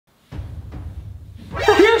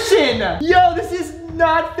Ben! Yo, this is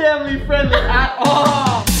not family friendly at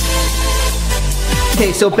all.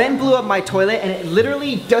 Okay, so Ben blew up my toilet and it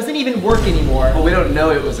literally doesn't even work anymore. Well, we don't know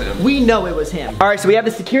it was him. We know it was him. All right, so we have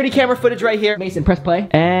the security camera footage right here. Mason, press play.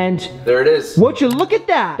 And there it is. Would you look at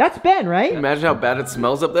that? That's Ben, right? Imagine how bad it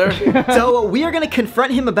smells up there. So we are gonna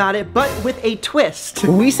confront him about it, but with a twist.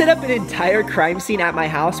 We set up an entire crime scene at my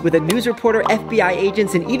house with a news reporter, FBI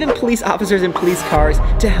agents, and even police officers and police cars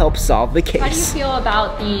to help solve the case. How do you feel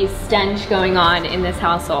about the stench going on in this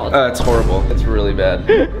household? It's horrible. It's really bad.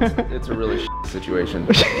 It's a really situation. I'm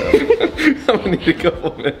gonna need a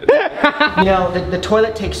couple minutes. You know, the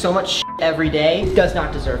toilet takes so much shit every day. It does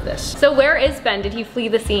not deserve this. So where is Ben? Did he flee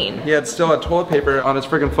the scene? He had still had toilet paper on his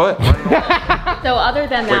freaking foot. So other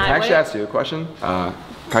than Wait, that, can I actually ask you a question?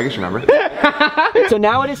 Can I get your number? So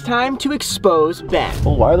now it is time to expose Ben.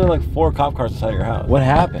 Well, why are there like 4 cop cars inside your house? What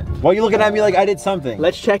happened? Why are you looking at me like I did something?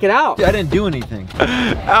 Let's check it out. I didn't do anything.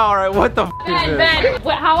 All right, what the f is this? Ben,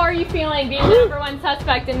 how are you feeling being the #1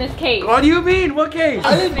 suspect in this case? What do you mean? What case?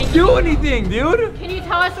 I didn't do anything, dude. Can you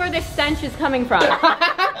tell us where this stench is coming from?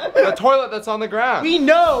 The toilet that's on the ground. We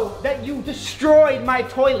know that you destroyed my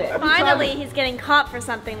toilet. Finally, he's getting caught for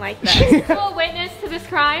something like this. Are you a witness to this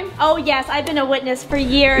crime? Oh yes, I've been a witness for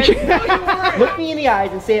years. Look me in the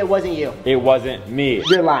eyes and say it wasn't you. It wasn't me.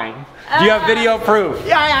 You're lying. Do you have video proof?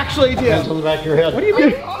 Yeah, I actually do. Hands on the back of your head. What do you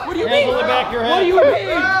mean? What do you mean? Hands on the back of your head. What do you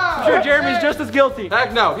mean? I'm sure Jeremy's just as guilty.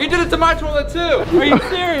 Heck no. He did it to my toilet too. Are you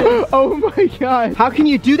serious? Oh my god. How can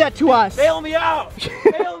you do that to us? Bail me out.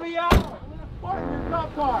 Bail me out.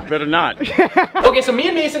 Better not. Okay, so me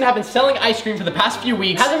and Mason have been selling ice cream for the past few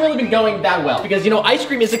weeks. Hasn't really been going that well because, you know, ice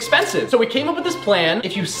cream is expensive. So we came up with this plan.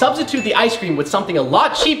 If you substitute the ice cream with something a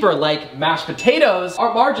lot cheaper like mashed potatoes,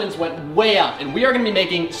 our margins went way up and we are gonna be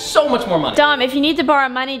making so much more money. Dom, if you need to borrow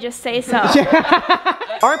money, just say so.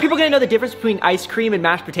 Aren't people gonna know the difference between ice cream and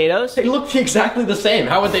mashed potatoes? They look exactly the same.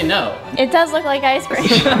 How would they know? It does look like ice cream.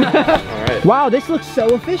 Alright. Wow, this looks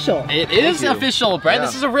so official. It is official, Brent. Yeah.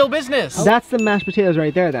 This is a real business. That's the mashed potatoes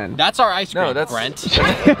right there then. That's our ice cream, No, that's Brent.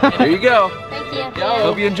 There you go. Thank you.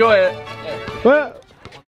 Hope you enjoy it. What?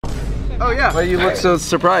 Oh yeah. Why you look so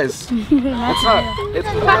surprised? It's not. It's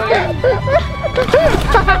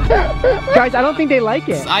Guys, I don't think they like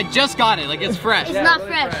it. I just got it, like it's fresh. It's not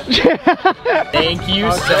fresh. Thank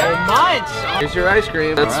you so much. Here's your ice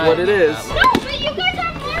cream. That's what it is. No, but you guys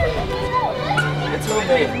have It's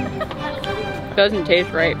homemade. Doesn't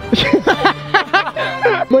taste right.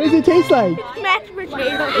 What does it taste like? mashed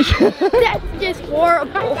potatoes. That's just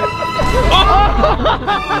horrible.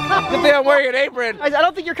 Good thing I'm wearing an apron. Guys, I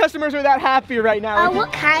don't think your customers are that happy right now.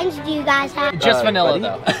 What kinds do you guys have? Just vanilla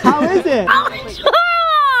though. How is it?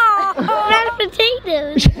 Mashed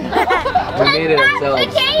potatoes. We made it ourselves.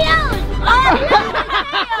 Potatoes.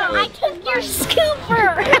 I took your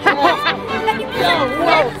scooper.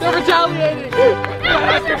 They're retaliating.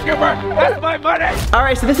 That's your scooper. That's my money. All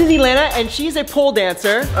right, so this is Elena, and she's a pole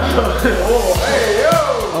dancer.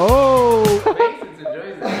 Oh,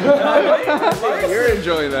 you're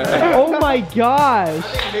enjoying that. Oh my gosh.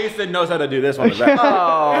 Mason knows how to do this one the best.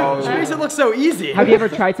 Oh, Mason looks so easy. Have you ever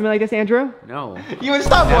tried something like this, Andrew? no. You would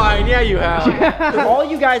stop lying. Yeah, you have. All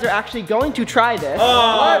you guys are actually going to try this.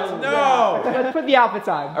 What? No. Let's put the outfits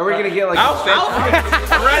on. Are we gonna get like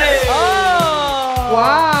Ready. Oh!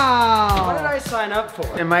 Wow. What did I sign up for?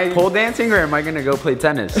 Am I pole dancing or am I gonna go play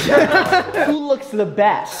tennis? Who looks the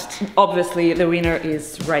best? Obviously, the winner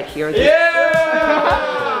is right here.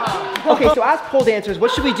 Okay, so as pole dancers, what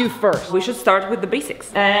should we do first? We should start with the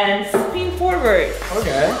basics. And spin forward.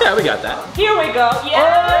 Okay. Yeah, we got that. Here we go.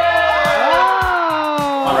 Yeah!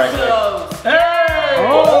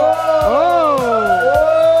 Oh! Close.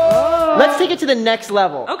 Let's take it to the next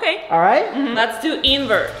level. Okay. All right? Let's do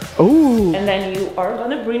invert. Ooh. And then you are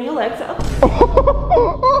gonna bring your legs up.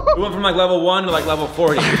 We went from like level 1 to like level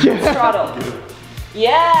 40. Throttle.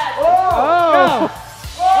 Yeah. Oh.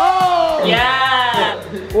 Oh. Yeah.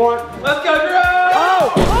 One. Let's go, Drew!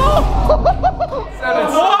 Oh.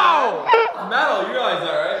 Wow! Metal, you realize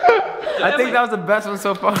that, right? I think that was the best one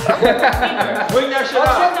so far. Wing that shit up.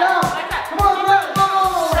 Come on, go.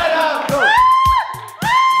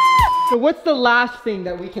 So what's the last thing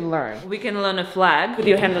that we can learn? We can learn a flag with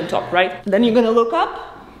your hand on top, right? Then you're gonna look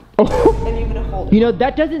up. And you're gonna hold it. You know,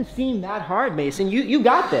 that doesn't seem that hard, Mason. You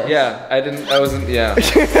got this. Yeah, I wasn't, yeah.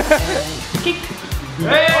 Kick.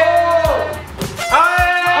 Hey! Oh!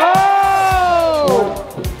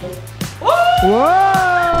 Whoa!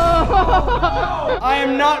 I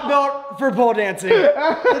am not built for pole dancing.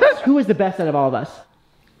 Who is the best out of all of us?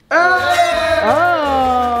 Oh! Oh!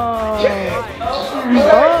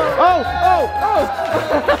 Oh!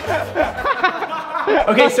 Oh!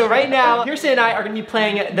 Okay, so right now, Pierson and I are gonna be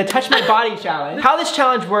playing the Touch My Body challenge. How this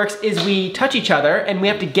challenge works is we touch each other and we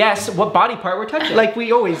have to guess what body part we're touching. Like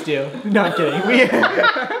we always do. No, I'm kidding.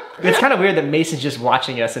 It's kind of weird that Mason's just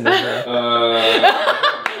watching us in this room.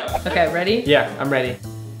 Okay, ready? Yeah, I'm ready.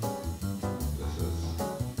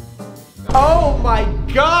 Oh my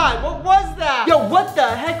God, what was that? Yo, what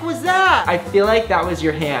the heck was that? I feel like that was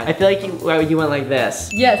your hand. I feel like you went like this.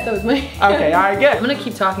 Yes, that was my hand. Okay, all right, good. I'm gonna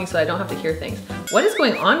keep talking so I don't have to hear things. What is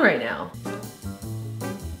going on right now?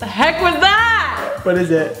 The heck was that? What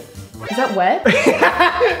is it? Is that wet?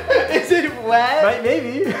 Is it wet? Right,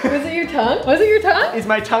 maybe. Was it your tongue? Was it your tongue? Is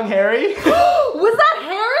my tongue hairy? Was that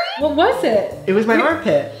hairy? What was it? It was my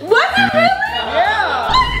armpit. Was it really? Yeah.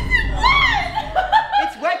 Why is it wet?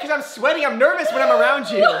 It's wet because I'm sweating. I'm nervous when I'm around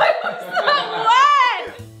you. Why was that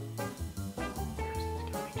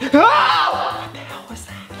wet? Oh! What the hell was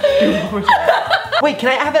that? Wait, can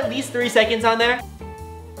I have at least 3 seconds on there?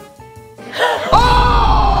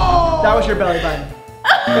 Oh! That was your belly button.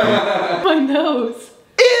 My nose.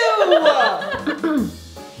 Ew!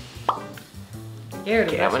 Scared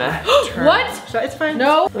of Okay, I'm gonna turn. What? So it's fine.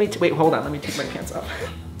 No. Let me wait, hold on. Let me take my pants off.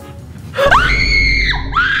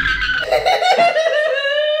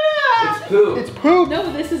 It's poop. It's poop.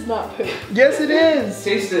 No, this is not poop. Yes, it is.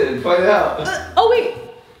 Taste it and find out. Oh wait.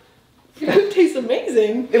 It tastes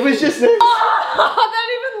amazing. It was just this. Oh, that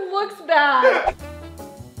even looks bad.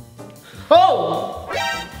 Oh!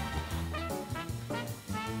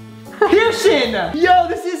 Pierson! Yo,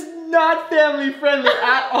 this is not family friendly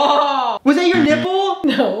at all. Was that your nipple?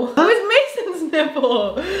 No. It was Mason's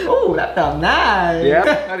nipple. Oh, that felt nice.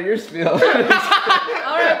 Yeah? How do yours feel? All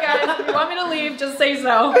right, guys. If you want me to leave, just say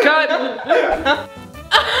so. Cut.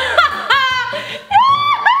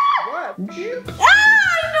 What? I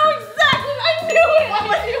know exactly. I knew it. I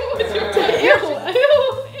knew it was your tail. Ew.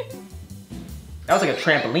 That was like a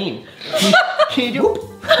trampoline. Can you do?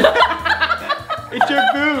 It's your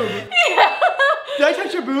boob. Yeah. Did I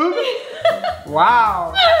touch your boob?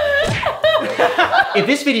 Wow. If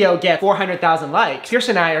this video gets 400,000 likes,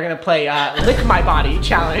 Pierson and I are gonna play Lick My Body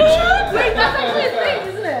challenge. Wait, that's actually a thing,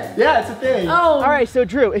 isn't it? Yeah, it's a thing. Oh. All right, so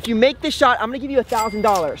Drew, if you make this shot, I'm gonna give you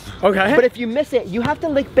 $1,000. Okay. But if you miss it, you have to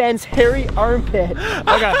lick Ben's hairy armpit.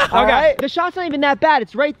 Okay. All right. The shot's not even that bad.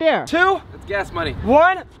 It's right there. 2. It's gas money.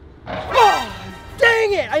 1. Oh,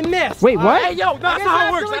 dang it! I missed. Wait, what? Hey, yo, that's not how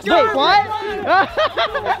it works. Wait, what?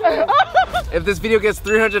 If this video gets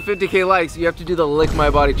 350K likes, you have to do the Lick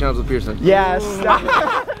My Body challenge with Pierson. Yes.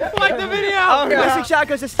 Like the video. Next week's shout out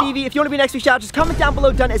goes to Stevie. If you want to be next week's shout out, just comment down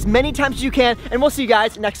below, done as many times as you can, and we'll see you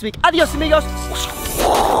guys next week. Adios, amigos.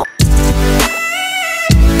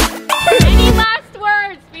 Any last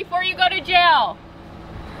words before you go to jail?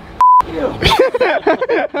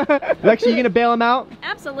 Lexi, you gonna bail him out?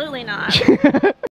 Absolutely not.